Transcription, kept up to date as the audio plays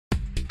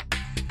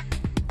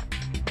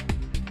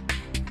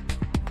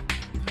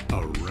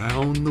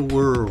Around the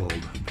world,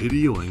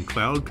 video and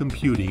cloud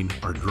computing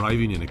are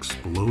driving an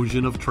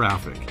explosion of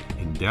traffic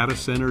in data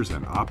centers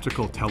and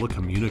optical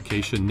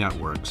telecommunication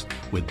networks,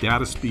 with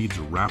data speeds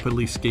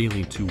rapidly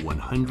scaling to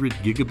 100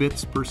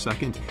 gigabits per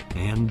second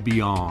and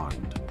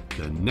beyond.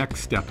 The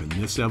next step in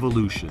this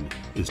evolution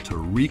is to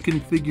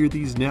reconfigure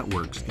these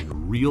networks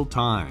in real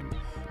time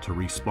to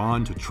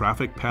respond to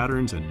traffic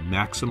patterns and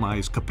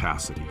maximize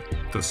capacity.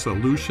 The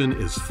solution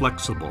is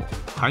flexible,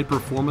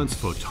 high-performance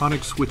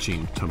photonic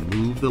switching to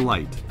move the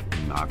light,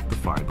 not the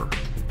fiber.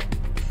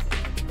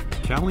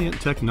 Calient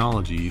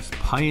Technologies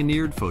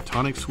pioneered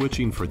photonic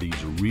switching for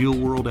these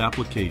real-world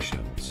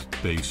applications.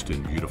 Based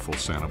in beautiful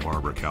Santa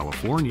Barbara,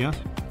 California,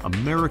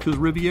 America's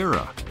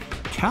Riviera,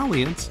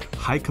 Calient's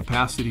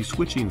high-capacity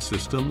switching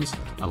systems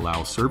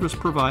allow service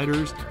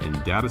providers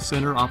and data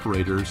center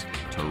operators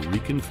to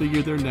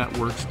reconfigure their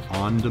networks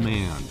on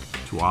demand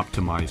to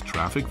optimize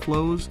traffic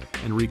flows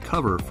and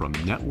recover from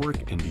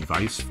network and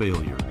device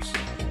failures.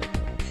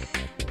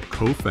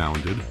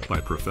 Co-founded by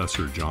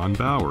Professor John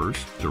Bowers,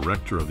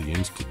 Director of the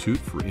Institute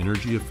for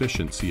Energy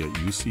Efficiency at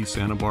UC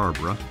Santa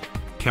Barbara,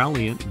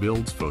 Calient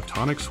builds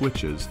photonic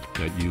switches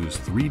that use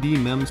 3D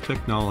MEMS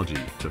technology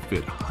to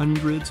fit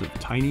hundreds of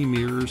tiny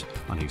mirrors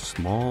on a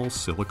small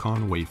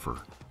silicon wafer.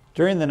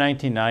 During the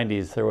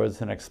 1990s, there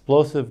was an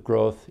explosive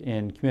growth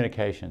in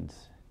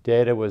communications.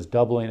 Data was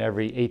doubling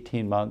every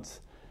 18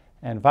 months,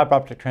 and fiber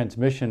optic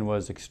transmission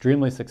was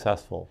extremely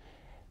successful.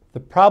 The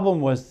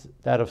problem was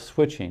that of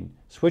switching.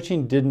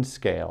 Switching didn't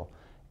scale,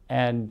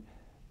 and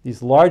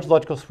these large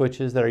electrical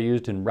switches that are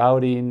used in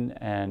routing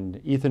and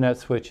Ethernet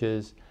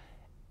switches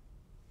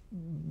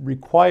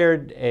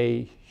required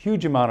a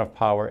huge amount of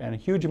power and a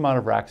huge amount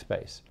of rack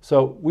space.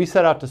 So we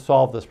set out to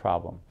solve this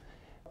problem.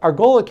 Our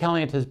goal at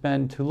Calient has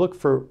been to look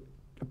for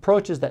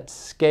approaches that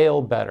scale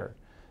better.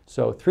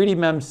 So 3D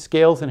MEMS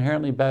scales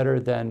inherently better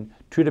than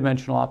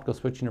two-dimensional optical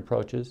switching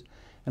approaches,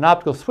 and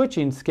optical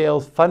switching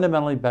scales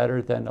fundamentally better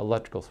than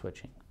electrical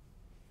switching.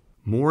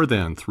 More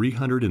than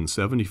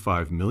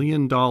 $375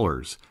 million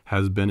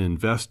has been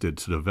invested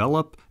to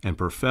develop and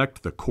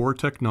perfect the core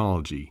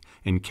technology,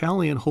 and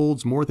Calient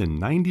holds more than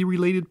 90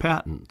 related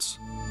patents.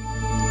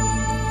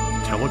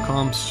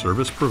 Telecom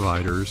service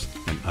providers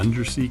and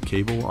undersea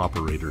cable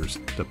operators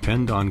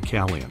depend on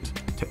Calient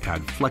to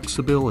add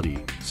flexibility,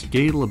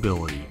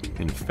 scalability,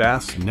 and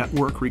fast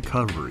network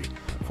recovery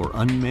for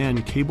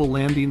unmanned cable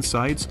landing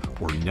sites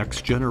or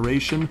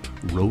next-generation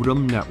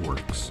ROADM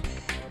networks.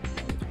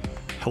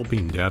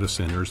 Helping data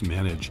centers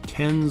manage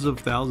tens of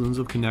thousands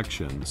of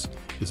connections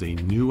is a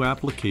new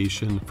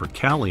application for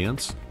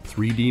Calient's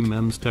 3D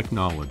MEMS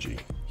technology.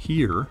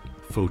 Here,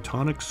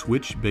 photonic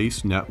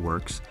switch-based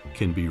networks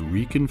can be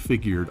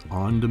reconfigured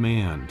on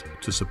demand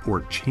to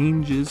support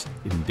changes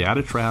in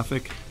data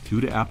traffic due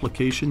to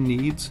application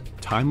needs,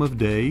 time of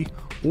day,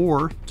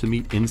 or to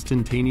meet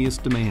instantaneous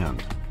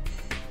demand.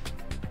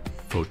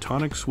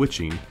 Photonic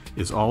switching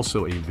is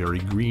also a very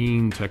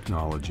green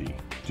technology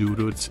due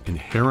to its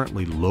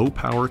inherently low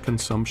power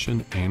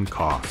consumption and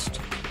cost.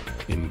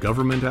 In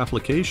government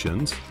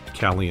applications,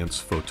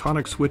 Calient's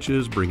photonic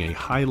switches bring a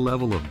high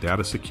level of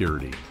data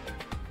security.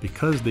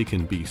 Because they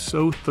can be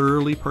so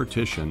thoroughly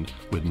partitioned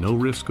with no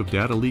risk of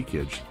data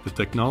leakage, the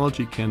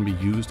technology can be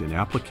used in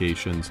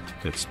applications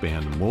that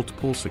span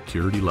multiple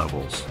security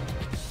levels.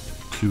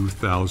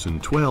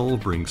 2012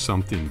 brings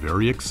something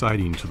very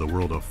exciting to the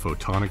world of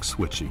photonic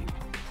switching.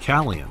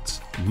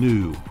 Calient's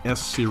new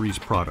S-Series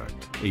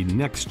product, a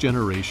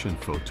next-generation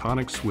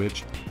photonic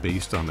switch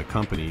based on the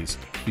company's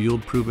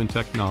field-proven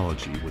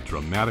technology with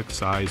dramatic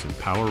size and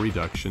power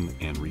reduction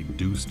and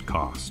reduced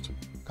cost.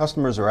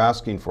 Customers are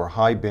asking for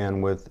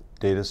high-bandwidth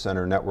data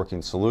center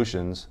networking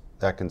solutions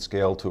that can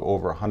scale to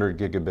over 100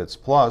 gigabits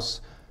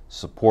plus,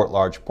 support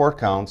large port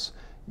counts,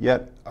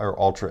 yet are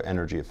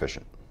ultra-energy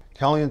efficient.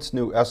 Calient's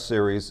new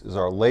S-Series is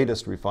our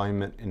latest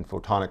refinement in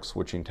photonic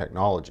switching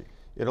technology.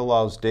 It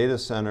allows data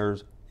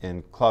centers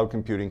and cloud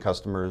computing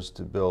customers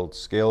to build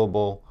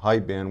scalable, high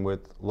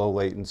bandwidth, low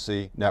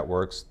latency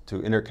networks to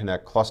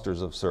interconnect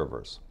clusters of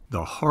servers.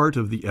 The heart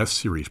of the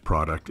S-Series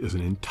product is an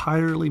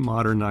entirely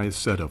modernized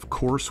set of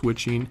core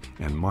switching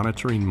and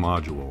monitoring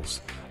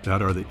modules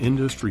that are the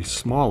industry's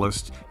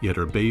smallest, yet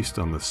are based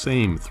on the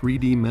same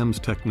 3D MEMS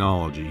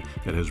technology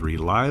that has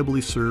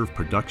reliably served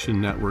production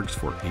networks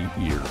for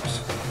 8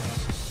 years.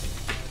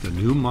 The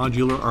new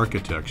modular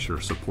architecture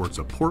supports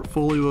a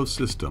portfolio of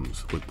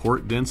systems with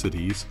port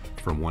densities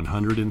from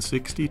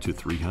 160 to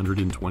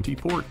 320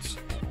 ports.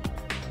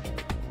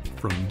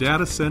 From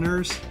data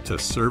centers to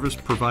service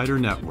provider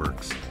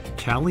networks,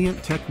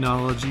 Calient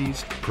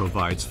Technologies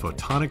provides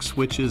photonic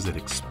switches that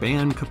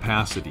expand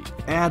capacity,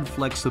 add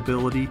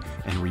flexibility,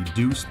 and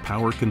reduce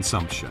power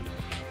consumption.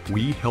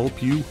 We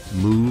help you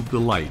move the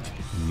light,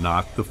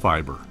 not the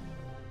fiber.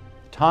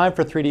 Time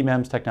for 3D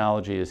MEMS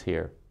technology is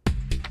here.